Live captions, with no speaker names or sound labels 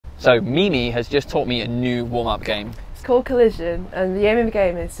So Mimi has just taught me a new warm-up game. It's called Collision, and the aim of the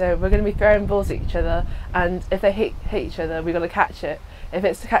game is so we're going to be throwing balls at each other, and if they hit each other, we've got to catch it. If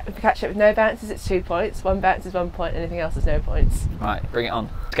we catch it with no bounces, it's 2 points. 1 bounce is 1 point. Anything else is no points. Right, bring it on.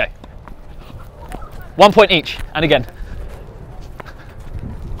 Let's go. 1 point each, and again.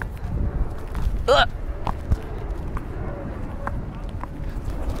 Ah!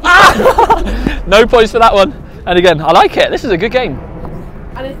 No points for that one. And again, I like it. This is a good game.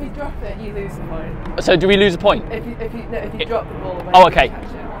 And if you drop it, you lose a point. So do we lose a point? If you drop the ball, when Oh, you okay. catch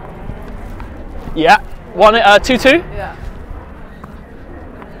it. Yeah. 2-2. Yeah.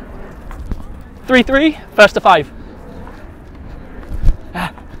 3-3. First to 5.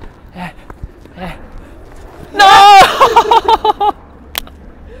 No!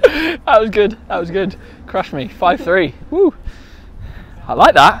 That was good. That was good. Crushed me. 5-3. Woo. I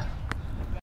like that.